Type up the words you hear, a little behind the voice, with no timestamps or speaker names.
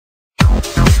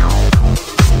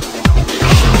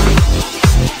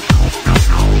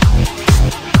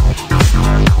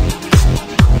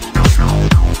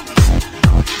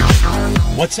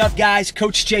What's up, guys?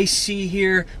 Coach JC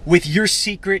here with your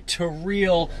secret to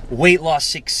real weight loss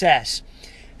success.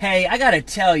 Hey, I gotta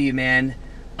tell you, man,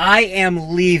 I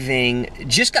am leaving,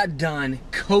 just got done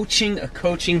coaching a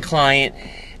coaching client,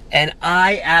 and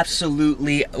I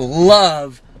absolutely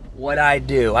love what I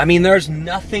do. I mean, there's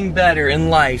nothing better in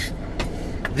life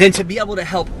than to be able to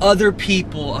help other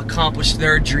people accomplish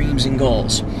their dreams and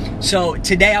goals. So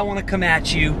today I want to come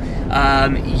at you.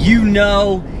 You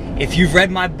know, if you've read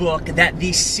my book, that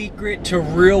the secret to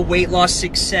real weight loss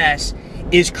success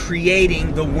is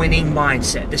creating the winning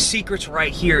mindset. The secret's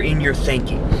right here in your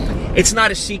thinking. It's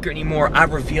not a secret anymore.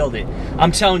 I've revealed it.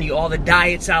 I'm telling you, all the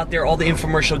diets out there, all the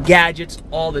infomercial gadgets,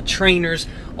 all the trainers,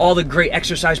 all the great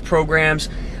exercise programs,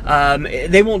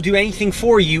 they won't do anything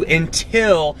for you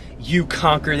until you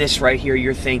conquer this right here,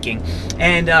 your thinking.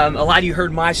 And a lot of you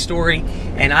heard my story,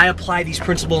 and I apply these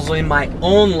principles in my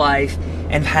own life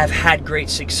and have had great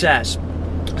success.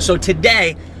 So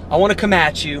today, I want to come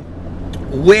at you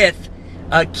with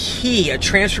a key, a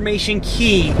transformation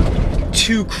key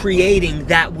to creating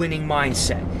that winning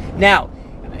mindset. Now,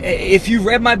 if you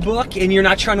read my book and you're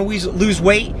not trying to lose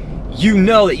weight, you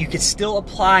know that you can still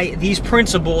apply these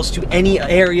principles to any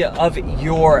area of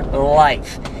your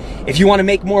life. If you want to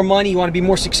make more money, you want to be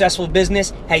more successful in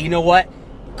business, hey, you know what?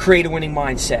 Create a winning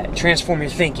mindset. Transform your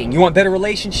thinking. You want better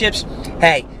relationships?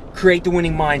 Hey, create the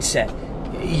winning mindset.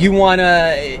 You want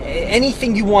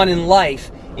anything you want in life,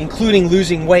 including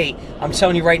losing weight, I'm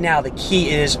telling you right now, the key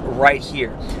is right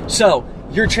here. So,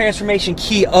 your transformation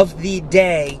key of the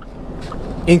day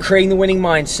in creating the winning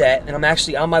mindset, and I'm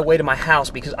actually on my way to my house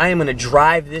because I am going to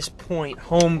drive this point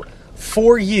home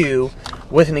for you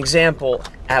with an example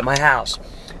at my house.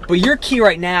 But your key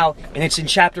right now, and it's in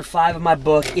chapter 5 of my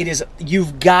book, it is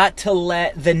you've got to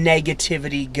let the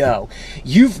negativity go.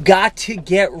 You've got to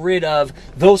get rid of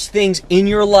those things in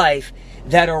your life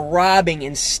that are robbing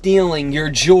and stealing your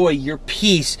joy, your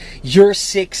peace, your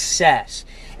success.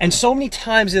 And so many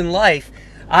times in life,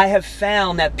 I have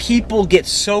found that people get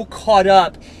so caught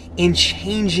up in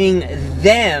changing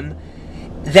them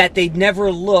that they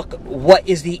never look what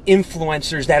is the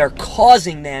influencers that are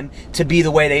causing them to be the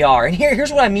way they are. And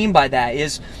here's what I mean by that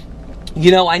is,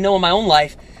 you know, I know in my own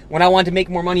life, when I wanted to make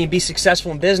more money and be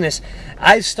successful in business,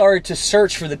 I started to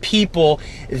search for the people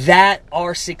that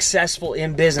are successful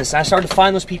in business. I started to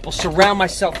find those people, surround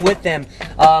myself with them,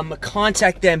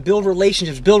 contact them, build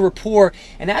relationships, build rapport,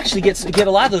 and actually get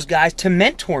a lot of those guys to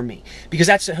mentor me, because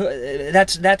that's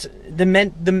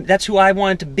who I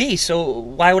wanted to be. So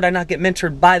why would I not get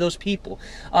mentored by those people?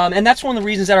 And that's one of the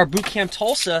reasons that our Bootcamp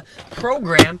Tulsa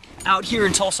program out here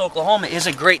in Tulsa, Oklahoma is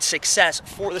a great success,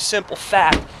 for the simple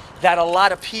fact that a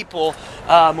lot of people,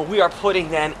 we are putting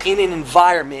them in an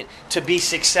environment to be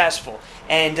successful,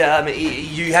 and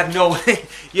you have no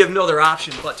other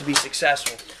option but to be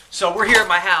successful. So we're here at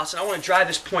my house, and I want to drive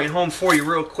this point home for you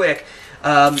real quick,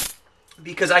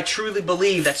 because I truly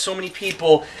believe that so many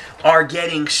people are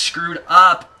getting screwed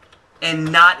up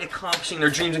and not accomplishing their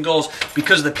dreams and goals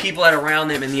because of the people that are around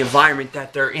them and the environment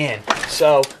that they're in.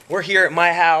 So we're here at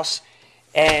my house,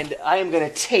 and I am going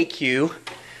to take you.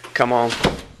 Come on.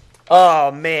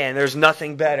 Oh, man, there's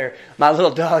nothing better. My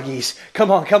little doggies. Come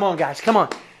on, guys. Come on.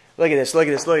 Look at this. Look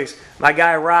at this. My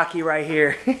guy Rocky right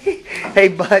here. Hey,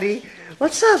 buddy.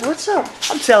 What's up?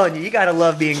 I'm telling you, you got to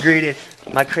love being greeted.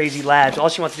 My crazy lads. All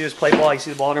she wants to do is play ball. You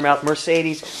see the ball in her mouth.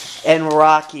 Mercedes and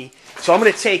Rocky. So I'm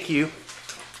going to take you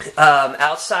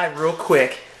outside real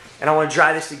quick, and I want to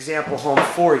drive this example home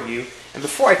for you. And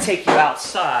before I take you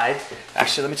outside,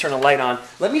 actually, let me turn the light on.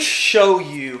 Let me show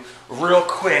you real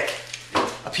quick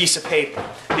a piece of paper,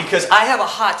 because I have a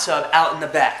hot tub out in the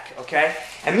back, okay?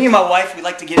 And me and my wife, we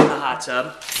like to get in the hot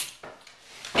tub.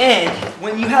 And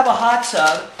when you have a hot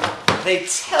tub, they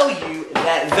tell you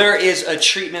that there is a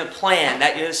treatment plan,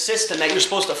 that is a system that you're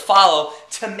supposed to follow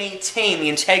to maintain the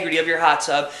integrity of your hot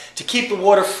tub, to keep the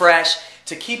water fresh,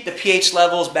 to keep the pH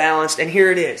levels balanced. And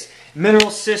here it is.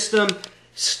 Mineral system,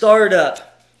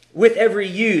 startup, with every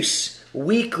use,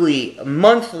 weekly,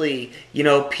 monthly, you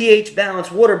know, pH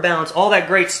balance, water balance, all that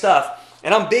great stuff.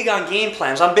 And I'm big on game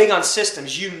plans. I'm big on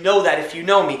systems. You know that if you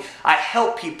know me. I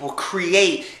help people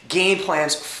create game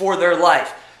plans for their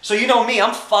life. So you know me,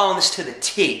 I'm following this to the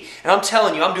T. And I'm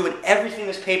telling you, I'm doing everything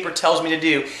this paper tells me to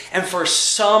do. And for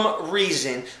some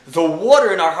reason, the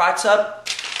water in our hot tub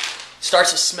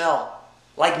starts to smell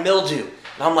like mildew.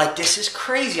 And I'm like, this is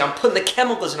crazy. I'm putting the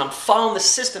chemicals in. I'm following the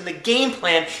system, the game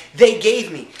plan they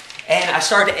gave me. And I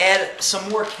started to add some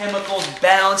more chemicals,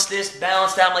 balance this,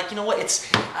 balance that. I'm like, you know what?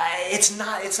 It's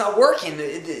not working.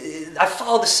 I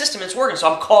followed the system. It's working.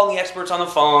 So I'm calling the experts on the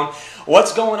phone.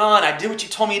 What's going on? I did what you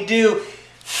told me to do.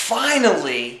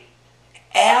 Finally,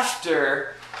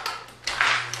 after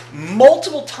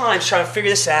multiple times trying to figure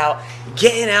this out,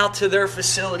 getting out to their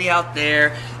facility out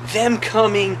there, them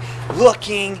coming,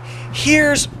 looking,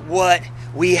 here's what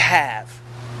we have.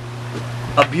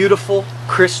 A beautiful,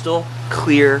 crystal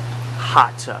clear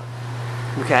hot tub.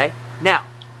 Okay? Now,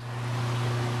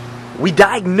 we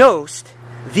diagnosed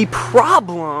the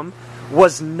problem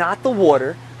was not the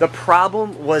water. The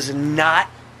problem was not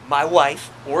my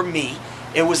wife or me.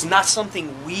 It was not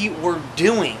something we were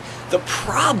doing. The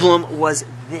problem was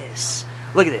this.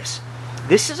 Look at this.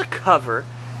 This is a cover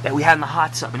that we had in the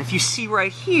hot tub. And if you see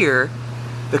right here,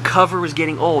 the cover was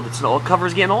getting old. It's an old cover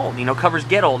is getting old. You know, covers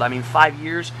get old. I mean, 5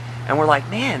 years. And we're like,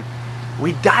 man,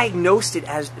 we diagnosed it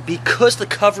as because the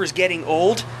cover is getting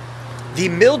old, the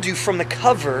mildew from the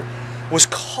cover was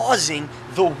causing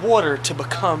the water to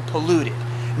become polluted.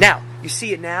 Now, you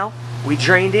see it now. We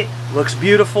drained it. Looks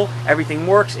beautiful. Everything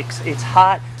works. It's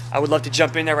hot. I would love to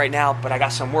jump in there right now, but I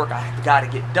got some work I got to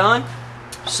get done.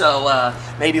 So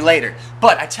maybe later.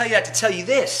 But I tell you that to tell you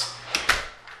this.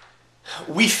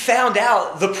 We found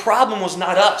out the problem was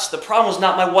not us. The problem was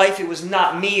not my wife. It was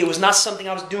not me. It was not something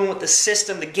I was doing with the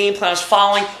system, the game plan I was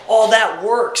following. All that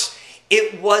works.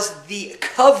 It was the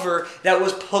cover that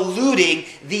was polluting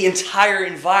the entire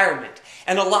environment.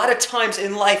 And a lot of times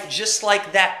in life, just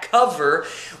like that cover,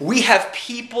 we have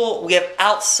people, we have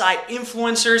outside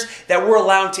influencers that we're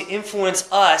allowing to influence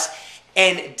us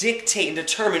and dictate and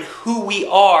determine who we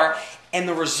are and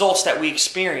the results that we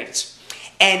experience.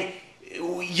 And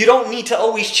you don't need to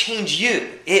always change you.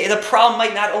 The problem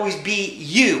might not always be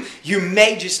you. You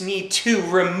may just need to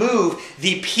remove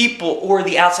the people or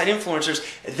the outside influencers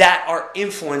that are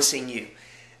influencing you.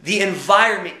 The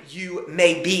environment you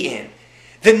may be in.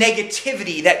 The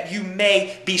negativity that you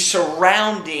may be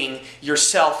surrounding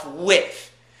yourself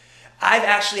with. I've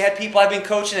actually had people I've been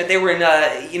coaching that they were in,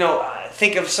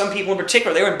 think of some people in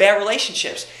particular, they were in bad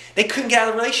relationships. They couldn't get out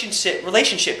of the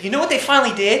relationship. You know what they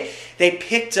finally did? They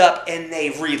picked up and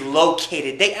they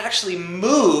relocated. They actually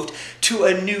moved to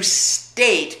a new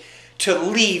state to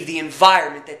leave the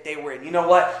environment that they were in. You know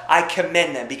what? I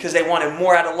commend them because they wanted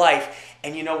more out of life.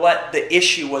 And you know what? The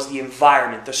issue was the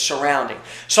environment, the surrounding.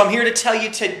 So I'm here to tell you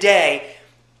today,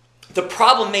 the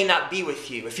problem may not be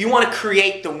with you. If you want to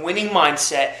create the winning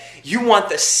mindset, you want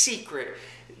the secret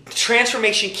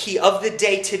transformation key of the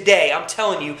day today, I'm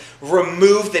telling you,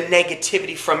 remove the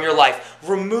negativity from your life.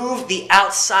 Remove the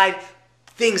outside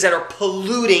things that are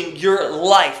polluting your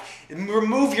life.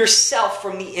 Remove yourself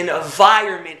from the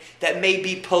environment that may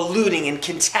be polluting and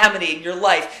contaminating your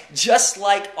life, just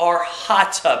like our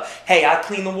hot tub. Hey, I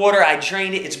cleaned the water, I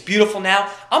drained it, it's beautiful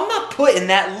now. I'm not putting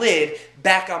that lid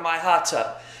back on my hot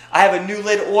tub. I have a new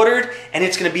lid ordered and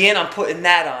it's going to be in. I'm putting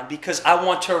that on because I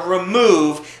want to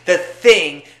remove the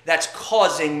thing that's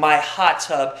causing my hot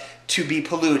tub to be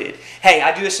polluted. Hey,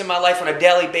 I do this in my life on a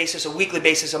daily basis, a weekly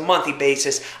basis, a monthly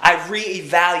basis. I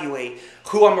reevaluate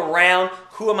who I'm around,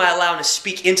 who am I allowing to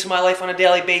speak into my life on a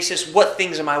daily basis, what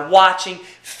things am I watching,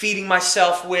 feeding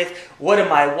myself with, what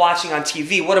am I watching on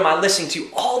TV, what am I listening to.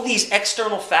 All these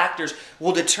external factors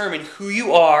will determine who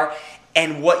you are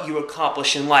and what you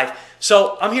accomplish in life.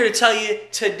 So I'm here to tell you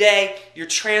today your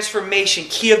transformation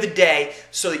key of the day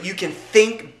so that you can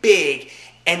think big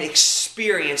and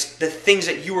experience the things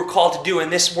that you were called to do in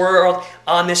this world,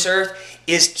 on this earth,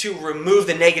 is to remove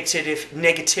the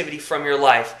negativity from your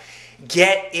life.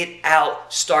 Get it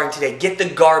out starting today. Get the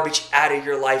garbage out of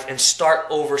your life and start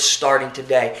over starting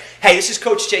today. Hey, this is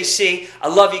Coach JC. I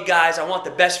love you guys. I want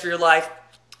the best for your life.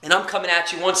 And I'm coming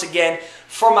at you once again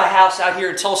from my house out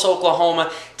here in Tulsa,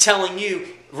 Oklahoma, telling you,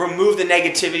 remove the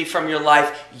negativity from your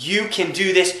life. You can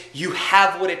do this. You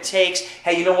have what it takes.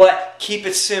 Hey, you know what? Keep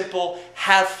it simple.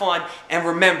 Have fun. And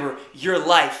remember, your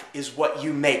life is what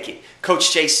you make it. Coach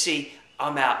JC,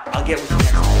 I'm out. I'll get with you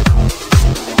next time.